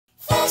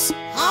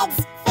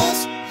heads,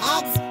 fish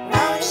heads,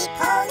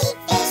 roly-poly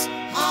fish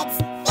heads,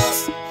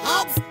 fish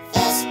heads,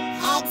 fish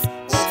heads,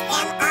 eat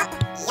them up,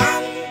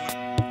 yum.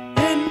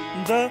 In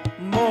the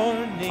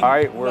morning. All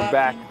right, we're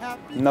back.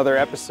 Another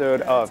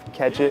episode of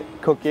Catch It,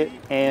 Cook It,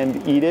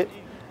 and Eat It.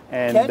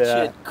 And, Catch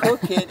it,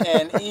 cook it,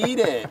 and eat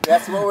it.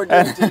 That's what we're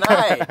doing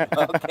tonight.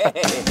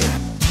 Okay.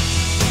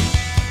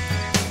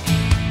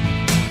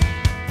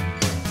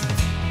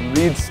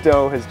 Reid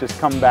Stowe has just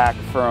come back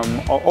from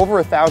over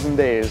 1,000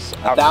 days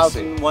out to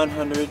sea.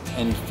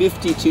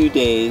 1,152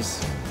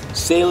 days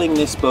sailing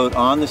this boat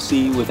on the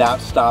sea without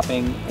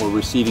stopping or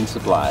receiving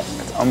supplies.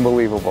 It's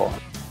unbelievable.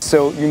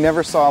 So you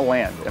never saw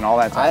land in all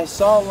that time? I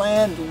saw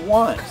land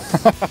once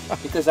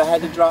because I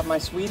had to drop my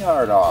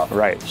sweetheart off.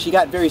 Right. She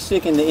got very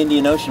sick in the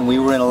Indian Ocean. We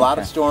were in a lot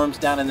of storms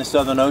down in the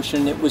Southern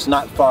Ocean. It was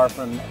not far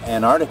from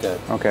Antarctica.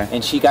 Okay.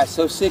 And she got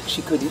so sick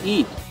she couldn't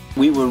eat.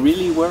 We were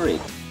really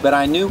worried. But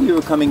I knew we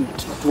were coming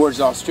towards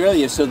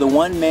Australia, so the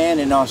one man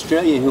in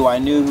Australia who I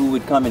knew who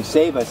would come and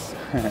save us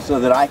so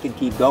that I could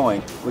keep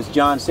going was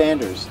John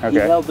Sanders. Okay. He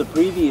held the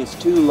previous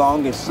 2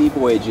 longest sea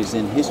voyages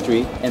in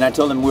history, and I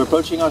told him, we're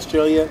approaching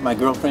Australia, my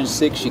girlfriend's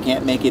sick, she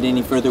can't make it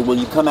any further, will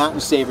you come out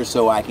and save her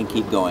so I can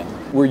keep going?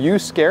 Were you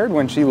scared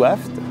when she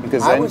left?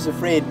 Because I was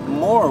afraid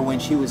more when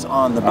she was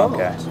on the boat.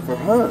 Okay. For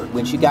her.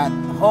 When she got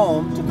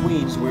home to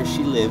Queens where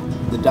she lived,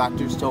 the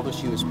doctors told us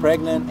she was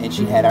pregnant and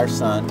she had our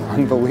son.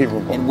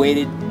 Unbelievable. And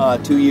waited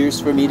 2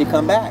 years for me to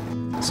come back.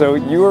 So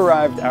you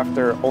arrived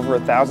after over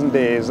 1,000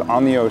 days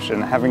on the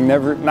ocean, having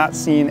not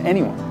seen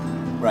anyone.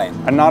 Right.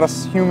 And not a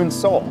human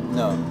soul.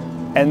 No.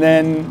 And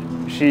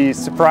then she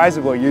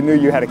surprisingly, you knew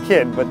you had a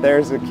kid, but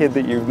there's a kid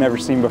that you've never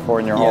seen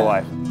before in your whole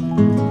life.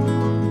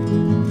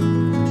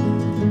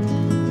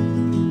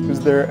 Was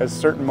there a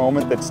certain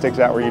moment that sticks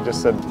out where you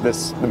just said,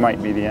 this might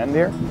be the end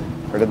here?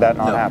 Or did that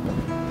not happen?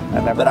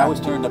 That never But I happened.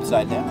 was turned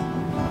upside down.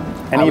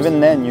 And even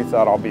then you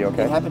thought, I'll be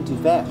okay? It happened too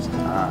fast.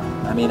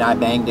 I mean, I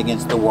banged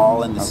against the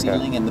wall and the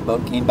ceiling and the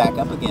boat came back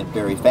up again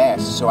very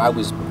fast. So I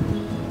was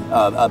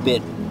a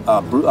bit,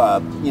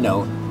 you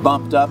know,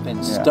 bumped up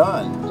and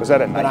stunned. Was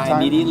that at nighttime? But I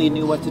immediately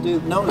knew what to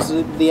do. No, it was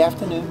the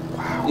afternoon.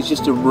 Wow. It's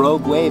just a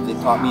rogue wave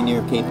that caught me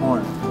near Cape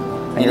Horn.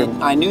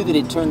 And I knew that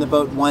it turned the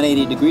boat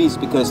 180 degrees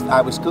because I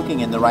was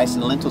cooking and the rice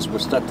and lentils were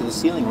stuck to the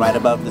ceiling right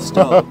above the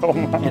stove.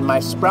 And my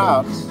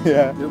sprouts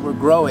that were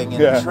growing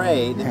in a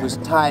tray that was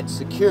tied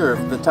secure,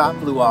 the top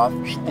flew off,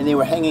 and they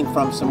were hanging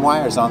from some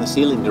wires on the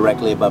ceiling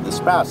directly above the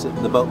sprouts.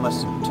 The boat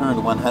must have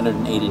turned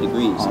 180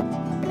 degrees.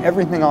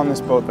 Everything on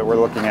this boat that we're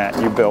looking at,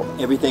 you built?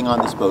 Everything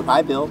on this boat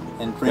I built,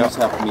 and friends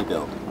helped me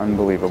build.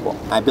 Unbelievable.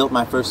 I built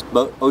my first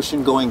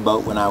ocean-going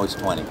boat when I was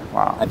 20.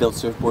 Wow. I built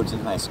surfboards in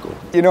high school.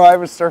 You know, I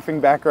have a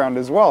surfing background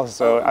as well,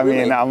 so I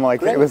mean, I'm like,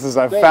 Great.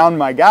 I've found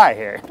my guy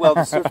here. Well,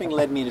 surfing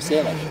led me to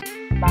sailing.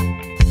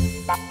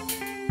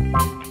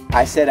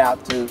 I set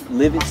out to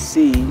live at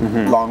sea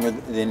longer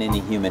than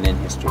any human in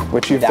history.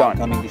 Which you've without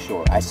done. coming to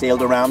shore. I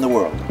sailed around the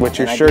world. Which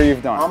you're sure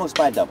you've done. Almost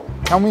by double.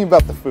 Tell me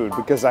about the food,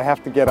 because I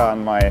have to get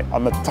on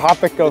the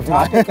topic of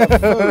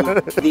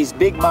food. These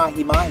big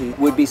mahi-mahi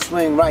would be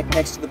swimming right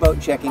next to the boat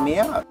checking me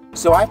out.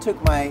 So I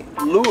took my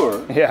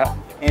lure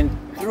and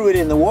threw it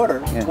in the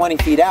water 20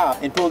 feet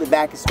out and pulled it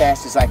back as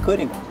fast as I could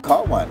and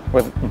caught one.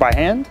 By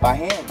hand? By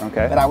hand.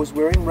 Okay. But I was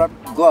wearing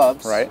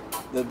gloves. Right.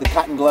 The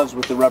cotton gloves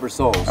with the rubber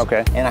soles.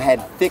 Okay. And I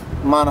had thick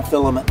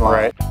monofilament line.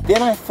 Right.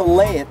 Then I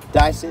fillet it,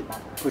 dice it,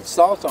 put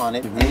salt on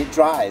it, and it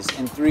dries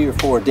in 3 or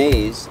 4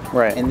 days.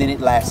 Right. And then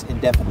it lasts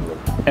indefinitely.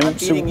 And I'm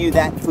feeding you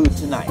that food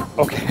tonight.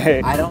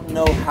 Okay. I don't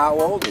know how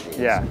old it is.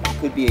 Yeah. It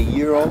could be a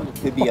year old, it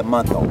could be a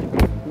month old.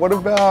 What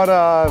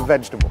about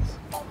vegetables?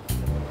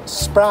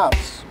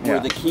 Sprouts were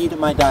the key to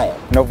my diet.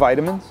 No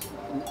vitamins?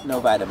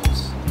 No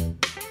vitamins.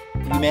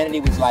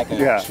 Humanity was like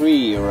a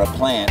tree or a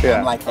plant.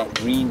 I'm like that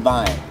green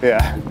vine.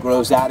 Yeah. It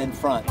grows out in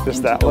front.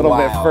 Just that little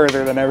bit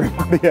further than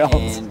everybody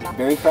else. And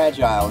very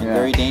fragile and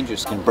very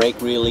dangerous. Can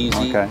break real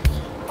easy. Okay.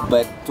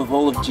 But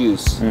full of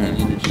juice and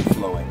energy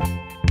flowing.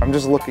 I'm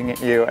just looking at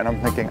you and I'm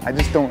thinking, I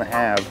just don't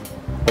have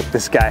what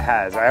this guy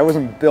has. I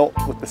wasn't built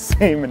with the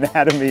same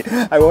anatomy.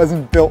 I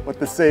wasn't built with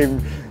the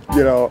same,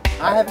 you know.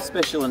 I have a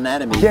special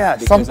anatomy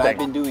because I've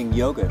been doing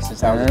yoga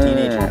since I was a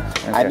teenager.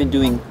 Okay. I've been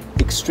doing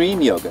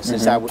extreme yoga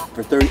since I was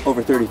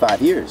over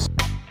 35 years.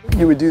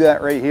 You would do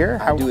that right here?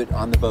 I do it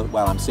on the boat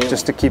while I'm sailing.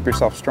 Just to keep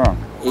yourself strong?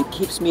 It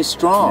keeps me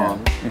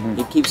strong.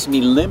 It keeps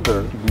me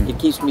limber. It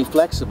keeps me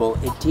flexible.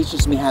 It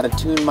teaches me how to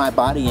tune my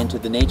body into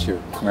the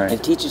nature. Right.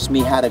 It teaches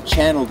me how to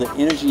channel the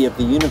energy of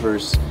the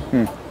universe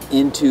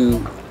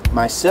into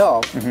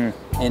myself and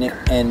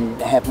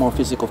have more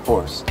physical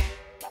force.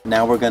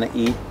 Now we're going to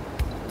eat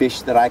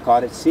fish that I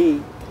caught at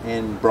sea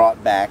and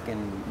brought back,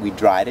 and we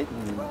dried it,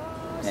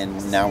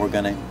 and now we're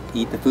going to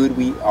eat the food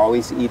we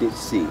always eat at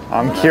sea.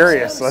 I'm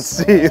curious. Let's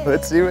see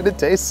what it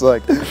tastes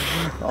like.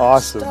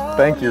 Awesome.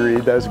 Thank you,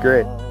 Reid. That was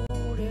great.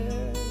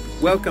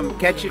 Welcome,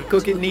 Catch It,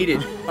 Cook It, and Eat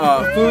It.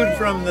 Food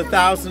from the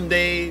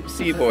 1,000-day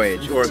sea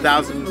voyage, or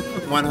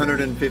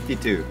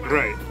 1,152.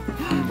 Right.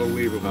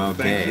 Unbelievable.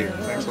 Okay. Thank you.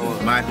 Thanks a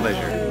lot. My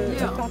pleasure.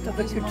 Part of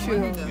the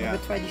culture, the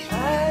tradition.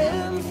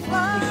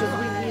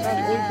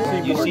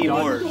 You see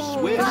more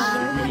Swiss.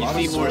 You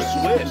see more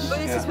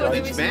Swiss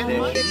than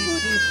Spanish.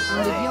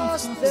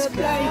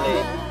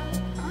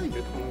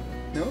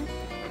 No?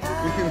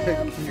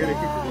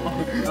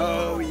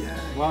 Oh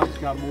yeah. Wow, it's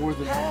got more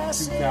than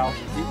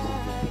 2,000 people.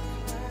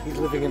 He's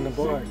living in the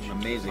barge.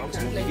 Amazing.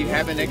 If you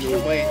have an extra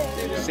plate,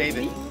 save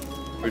it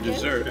for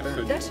dessert.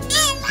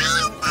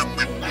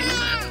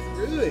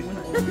 Really?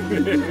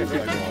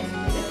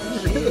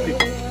 Really?